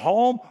 a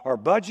home, or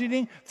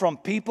budgeting from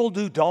people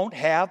who don't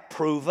have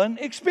proven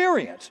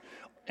experience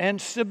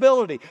and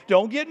stability.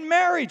 Don't get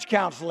marriage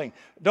counseling.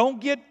 Don't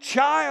get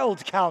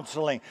child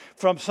counseling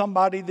from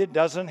somebody that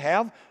doesn't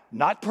have,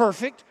 not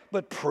perfect,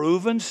 but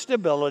proven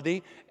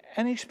stability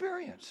and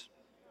experience.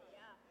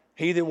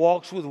 He that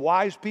walks with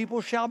wise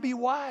people shall be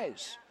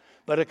wise,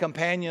 but a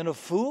companion of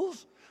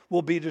fools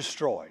will be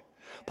destroyed.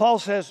 Paul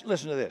says,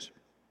 listen to this.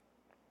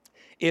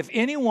 If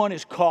anyone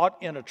is caught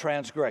in a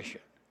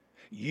transgression,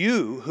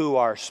 you who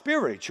are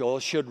spiritual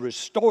should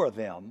restore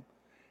them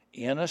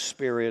in a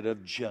spirit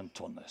of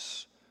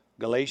gentleness.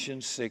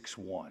 Galatians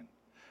 6:1.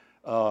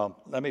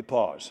 Let me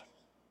pause.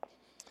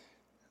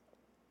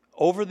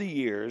 Over the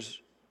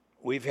years,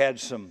 we've had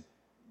some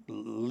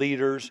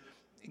leaders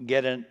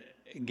get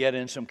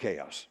in some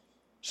chaos,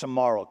 some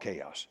moral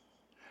chaos.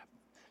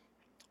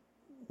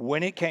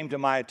 When it came to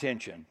my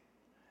attention,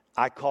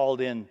 I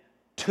called in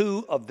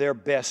 2 of their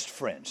best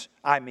friends.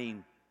 I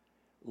mean,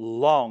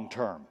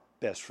 long-term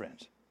best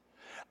friends.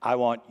 I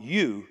want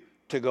you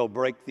to go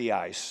break the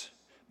ice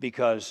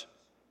because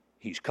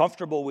he's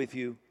comfortable with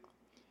you.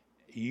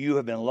 You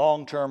have been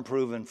long-term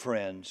proven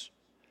friends.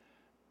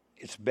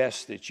 It's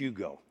best that you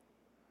go.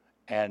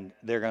 And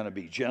they're going to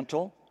be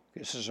gentle.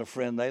 This is a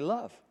friend they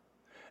love.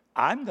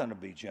 I'm going to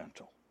be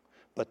gentle.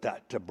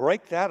 But to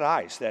break that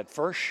ice, that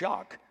first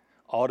shock,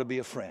 ought to be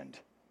a friend.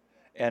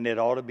 And it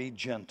ought to be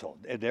gentle.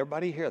 Did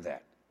everybody hear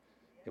that?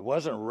 It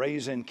wasn't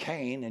raising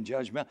Cain and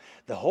judgment.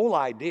 The whole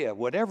idea,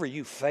 whatever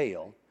you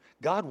fail,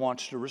 God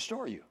wants to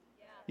restore you.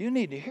 You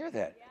need to hear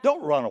that.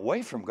 Don't run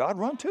away from God.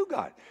 Run to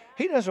God.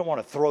 He doesn't want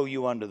to throw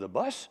you under the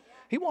bus.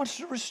 He wants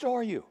to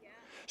restore you.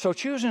 So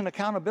choose an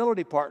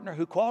accountability partner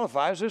who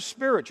qualifies as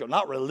spiritual,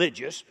 not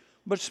religious,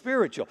 but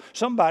spiritual.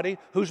 Somebody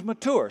who's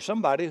mature,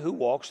 somebody who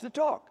walks the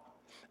talk.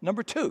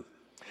 Number 2,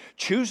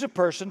 choose a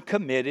person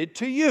committed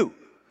to you.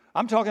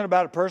 I'm talking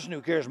about a person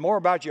who cares more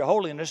about your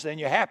holiness than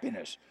your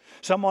happiness.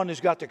 Someone who's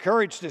got the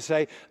courage to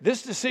say,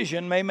 this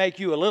decision may make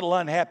you a little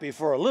unhappy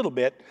for a little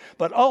bit,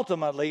 but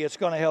ultimately it's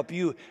going to help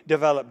you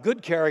develop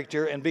good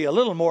character and be a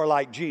little more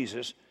like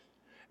Jesus.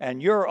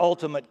 And your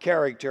ultimate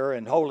character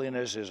and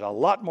holiness is a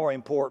lot more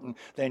important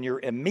than your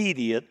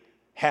immediate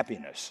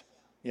happiness.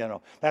 You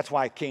know, that's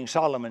why King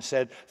Solomon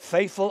said,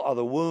 faithful are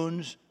the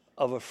wounds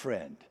of a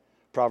friend.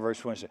 Proverbs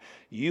 27.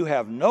 You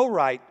have no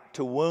right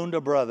to wound a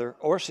brother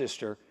or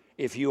sister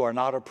if you are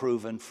not a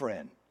proven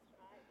friend.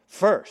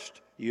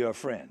 First, you're a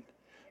friend.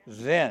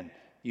 Then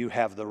you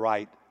have the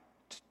right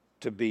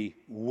to be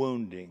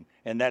wounding.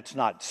 And that's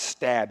not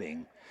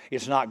stabbing.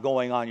 It's not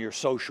going on your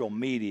social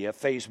media,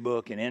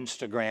 Facebook and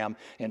Instagram,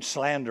 and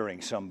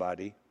slandering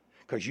somebody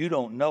because you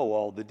don't know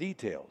all the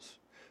details.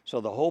 So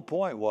the whole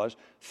point was,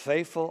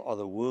 faithful are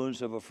the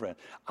wounds of a friend.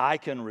 I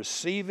can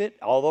receive it,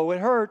 although it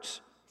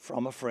hurts,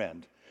 from a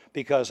friend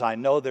because I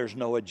know there's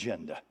no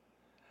agenda.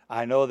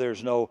 I know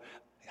there's no,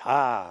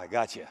 I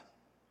got you.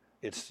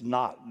 It's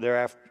not. They're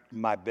after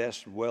my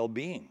best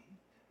well-being.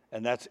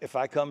 And that's, if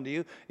I come to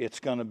you, it's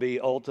going to be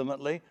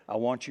ultimately, I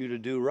want you to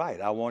do right.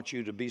 I want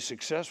you to be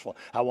successful.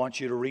 I want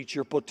you to reach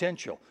your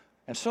potential.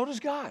 And so does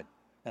God.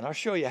 And I'll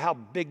show you how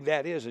big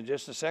that is in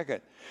just a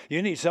second.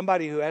 You need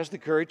somebody who has the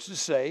courage to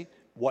say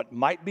what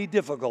might be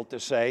difficult to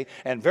say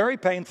and very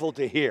painful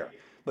to hear.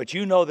 But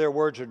you know their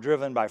words are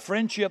driven by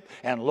friendship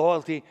and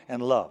loyalty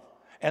and love.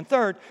 And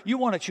third, you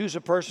want to choose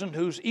a person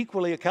who's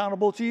equally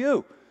accountable to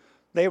you.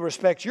 They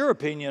respect your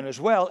opinion as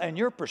well and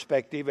your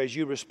perspective as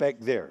you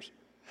respect theirs.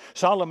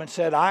 Solomon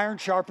said, iron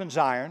sharpens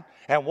iron,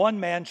 and one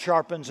man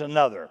sharpens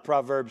another.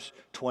 Proverbs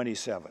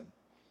 27.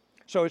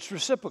 So it's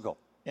reciprocal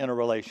in a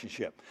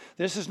relationship.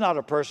 This is not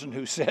a person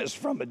who says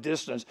from a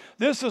distance,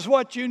 this is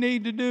what you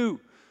need to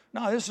do.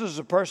 No, this is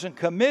a person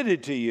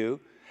committed to you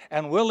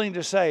and willing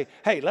to say,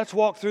 hey, let's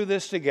walk through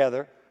this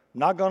together. I'm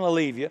not going to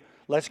leave you.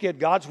 Let's get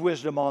God's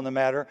wisdom on the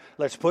matter.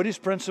 Let's put his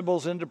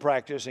principles into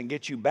practice and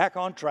get you back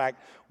on track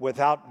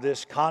without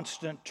this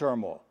constant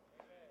turmoil.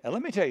 And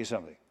let me tell you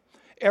something.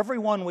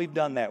 Everyone we've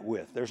done that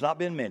with, there's not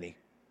been many,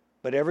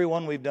 but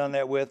everyone we've done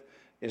that with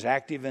is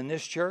active in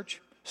this church,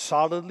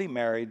 solidly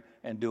married,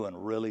 and doing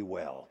really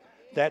well.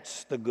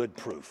 That's the good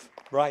proof,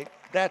 right?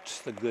 That's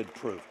the good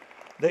proof.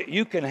 That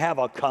you can have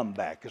a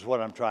comeback is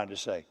what I'm trying to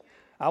say.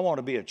 I want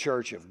to be a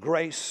church of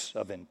grace,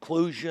 of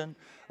inclusion,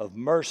 of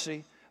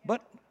mercy,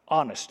 but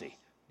honesty.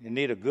 You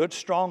need a good,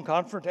 strong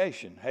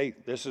confrontation. Hey,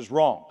 this is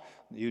wrong.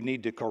 You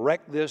need to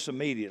correct this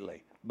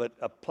immediately. But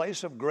a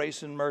place of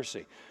grace and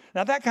mercy.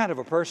 Now, that kind of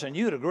a person,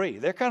 you'd agree,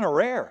 they're kind of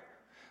rare.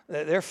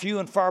 They're few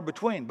and far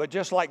between. But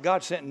just like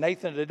God sent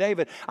Nathan to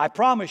David, I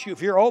promise you,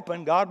 if you're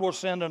open, God will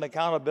send an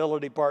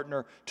accountability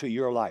partner to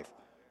your life.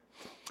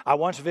 I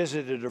once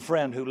visited a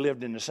friend who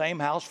lived in the same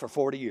house for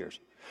 40 years.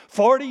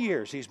 40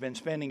 years he's been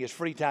spending his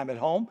free time at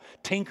home,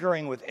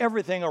 tinkering with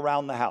everything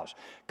around the house,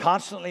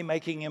 constantly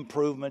making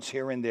improvements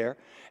here and there,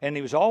 and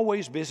he was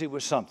always busy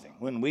with something.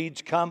 When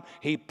weeds come,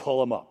 he'd pull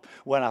them up.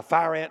 When a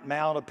fire ant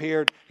mound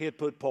appeared, he'd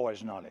put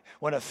poison on it.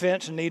 When a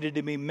fence needed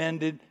to be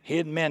mended,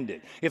 he'd mend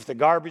it. If the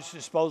garbage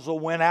disposal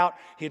went out,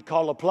 he'd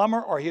call a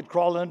plumber or he'd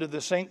crawl under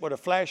the sink with a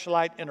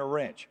flashlight and a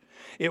wrench.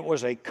 It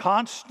was a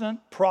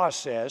constant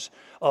process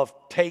of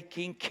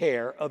taking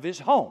care of his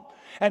home.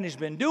 And he's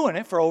been doing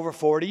it for over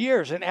 40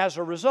 years. And as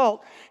a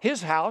result,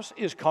 his house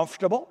is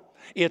comfortable.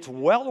 It's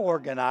well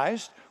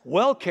organized,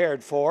 well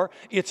cared for.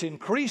 It's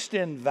increased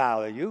in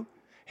value.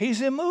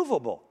 He's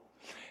immovable.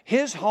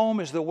 His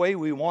home is the way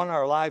we want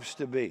our lives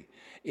to be.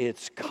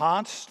 It's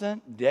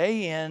constant,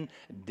 day in,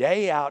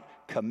 day out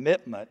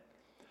commitment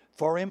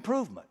for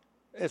improvement.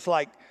 It's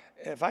like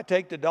if I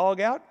take the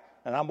dog out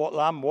and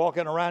I'm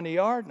walking around the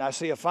yard and I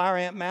see a fire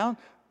ant mound,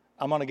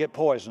 I'm going to get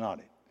poison on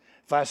it.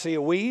 If I see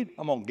a weed,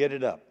 I'm going to get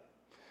it up.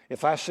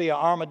 If I see an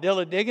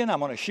armadillo digging, I'm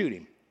going to shoot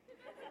him.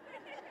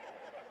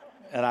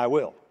 And I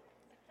will.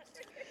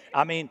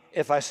 I mean,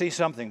 if I see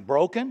something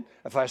broken,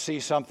 if I see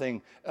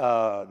something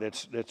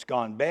that's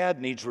gone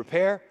bad, needs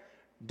repair,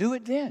 do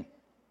it then.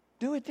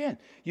 Do it then.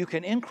 You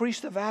can increase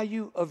the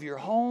value of your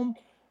home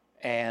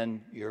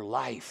and your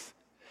life.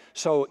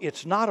 So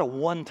it's not a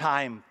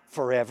one-time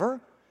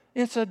forever.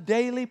 It's a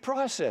daily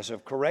process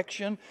of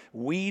correction,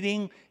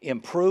 weeding,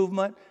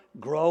 improvement,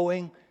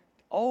 growing,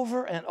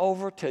 over and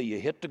over till you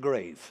hit the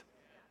grave.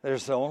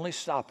 There's the only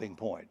stopping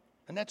point,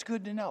 and that's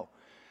good to know.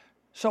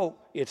 So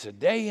it's a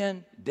day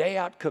in, day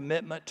out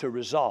commitment to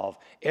resolve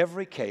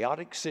every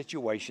chaotic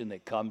situation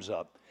that comes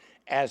up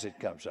as it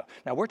comes up.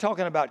 Now, we're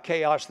talking about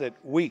chaos that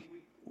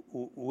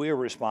we're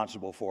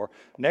responsible for.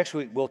 Next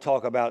week, we'll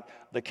talk about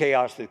the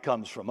chaos that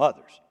comes from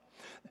others.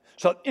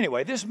 So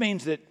anyway, this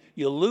means that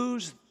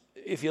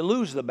if you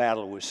lose the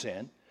battle with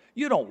sin,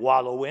 you don't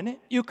wallow in it.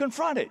 You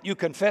confront it. You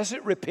confess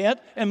it, repent,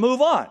 and move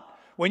on.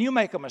 When you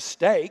make a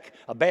mistake,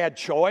 a bad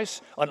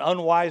choice, an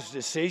unwise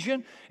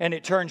decision, and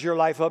it turns your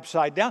life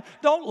upside down,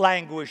 don't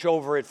languish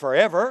over it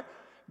forever.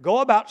 Go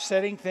about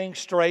setting things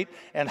straight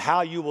and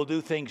how you will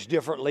do things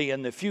differently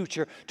in the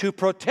future to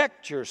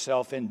protect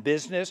yourself in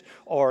business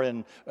or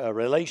in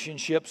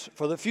relationships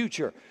for the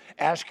future.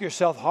 Ask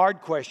yourself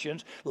hard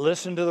questions,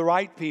 listen to the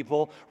right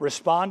people,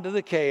 respond to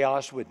the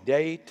chaos with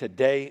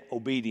day-to-day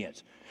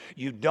obedience.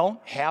 You don't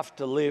have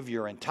to live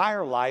your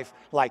entire life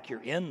like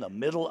you're in the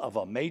middle of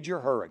a major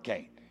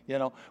hurricane,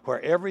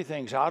 where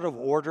everything's out of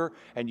order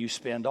and you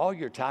spend all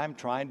your time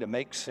trying to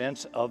make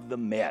sense of the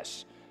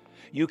mess.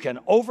 You can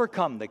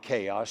overcome the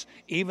chaos,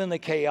 even the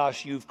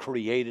chaos you've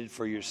created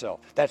for yourself.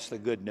 That's the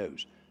good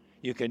news.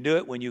 You can do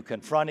it when you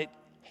confront it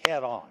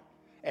head on.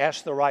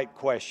 Ask the right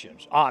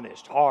questions,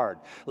 honest, hard,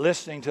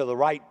 listening to the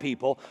right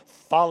people,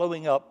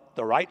 following up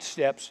the right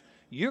steps.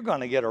 You're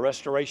going to get a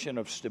restoration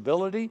of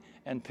stability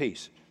and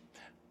peace.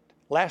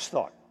 Last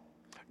thought.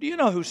 Do you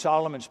know who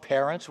Solomon's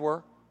parents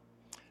were?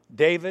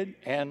 David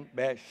and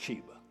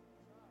Bathsheba.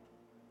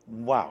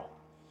 Wow.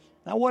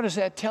 Now, what does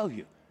that tell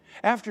you?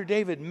 After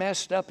David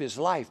messed up his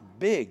life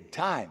big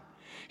time,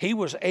 he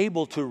was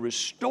able to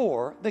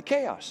restore the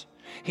chaos.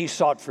 He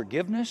sought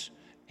forgiveness.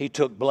 He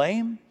took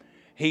blame.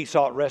 He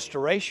sought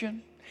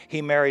restoration.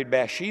 He married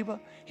Bathsheba.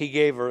 He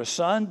gave her a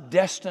son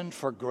destined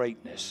for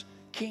greatness,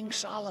 King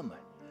Solomon.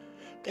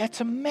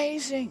 That's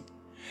amazing.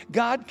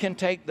 God can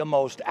take the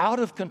most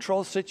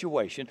out-of-control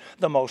situation,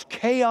 the most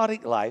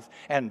chaotic life,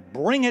 and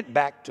bring it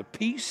back to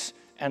peace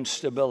and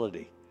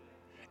stability.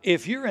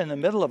 If you're in the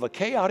middle of a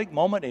chaotic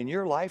moment in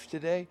your life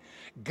today,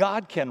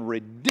 God can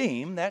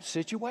redeem that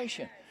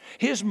situation.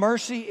 His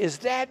mercy is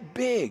that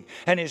big,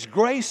 and His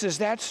grace is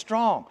that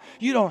strong.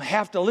 You don't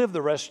have to live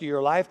the rest of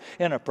your life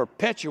in a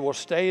perpetual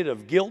state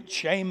of guilt,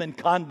 shame, and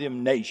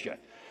condemnation.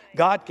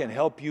 God can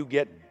help you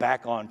get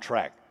back on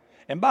track.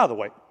 And by the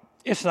way,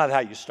 it's not how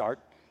you start.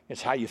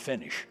 It's how you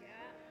finish.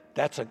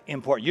 That's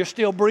important. You're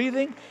still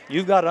breathing.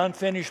 You've got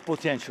unfinished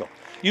potential.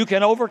 You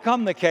can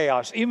overcome the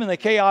chaos, even the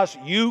chaos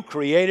you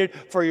created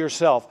for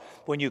yourself.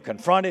 When you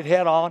confront it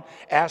head on,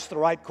 ask the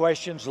right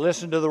questions,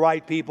 listen to the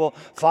right people,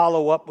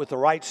 follow up with the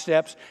right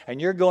steps,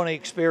 and you're going to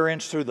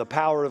experience through the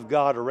power of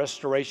God a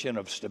restoration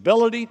of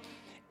stability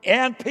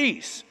and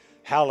peace.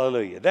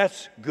 Hallelujah.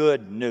 That's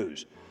good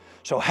news.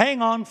 So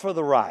hang on for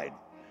the ride.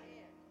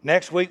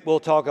 Next week,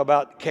 we'll talk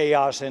about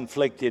chaos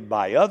inflicted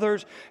by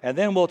others, and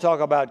then we'll talk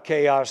about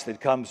chaos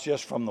that comes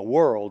just from the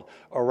world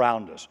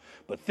around us.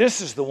 But this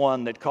is the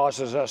one that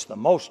causes us the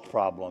most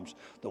problems,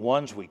 the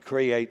ones we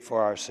create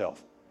for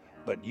ourselves.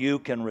 But you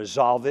can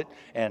resolve it,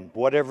 and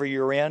whatever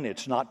you're in,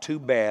 it's not too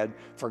bad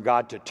for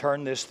God to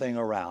turn this thing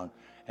around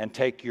and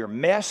take your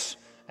mess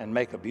and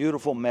make a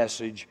beautiful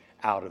message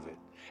out of it.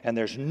 And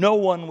there's no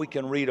one we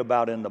can read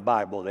about in the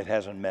Bible that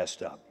hasn't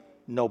messed up.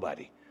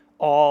 Nobody.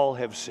 All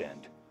have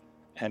sinned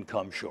and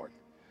come short.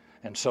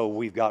 And so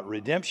we've got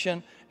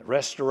redemption,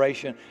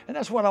 restoration, and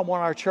that's what I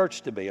want our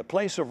church to be, a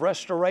place of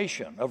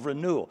restoration, of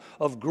renewal,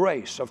 of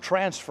grace, of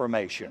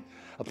transformation,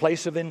 a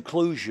place of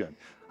inclusion,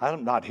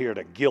 I'm not here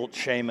to guilt,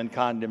 shame, and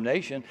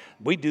condemnation.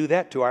 We do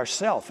that to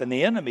ourselves, and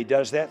the enemy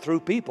does that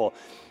through people.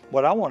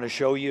 What I want to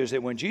show you is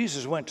that when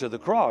Jesus went to the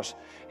cross,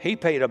 he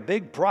paid a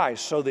big price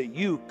so that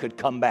you could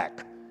come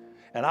back.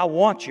 And I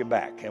want you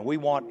back, and we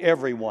want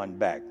everyone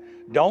back.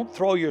 Don't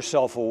throw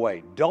yourself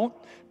away. Don't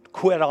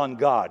quit on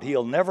God.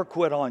 He'll never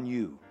quit on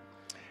you.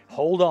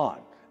 Hold on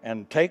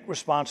and take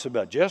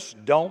responsibility.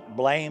 Just don't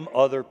blame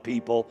other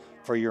people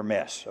for your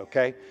mess,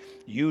 okay?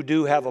 You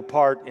do have a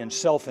part in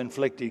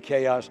self-inflicted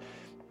chaos.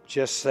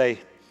 Just say,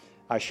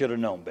 I should have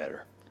known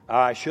better. Or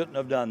I shouldn't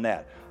have done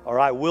that. Or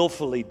I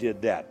willfully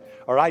did that.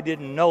 Or I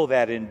didn't know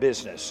that in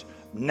business.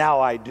 Now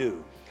I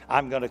do.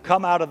 I'm going to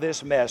come out of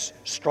this mess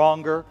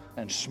stronger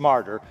and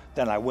smarter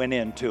than I went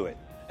into it.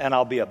 And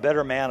I'll be a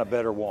better man, a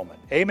better woman.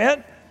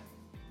 Amen?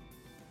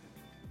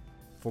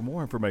 For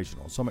more information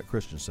on Summit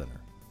Christian Center,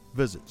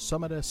 visit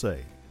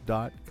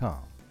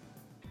summitsa.com.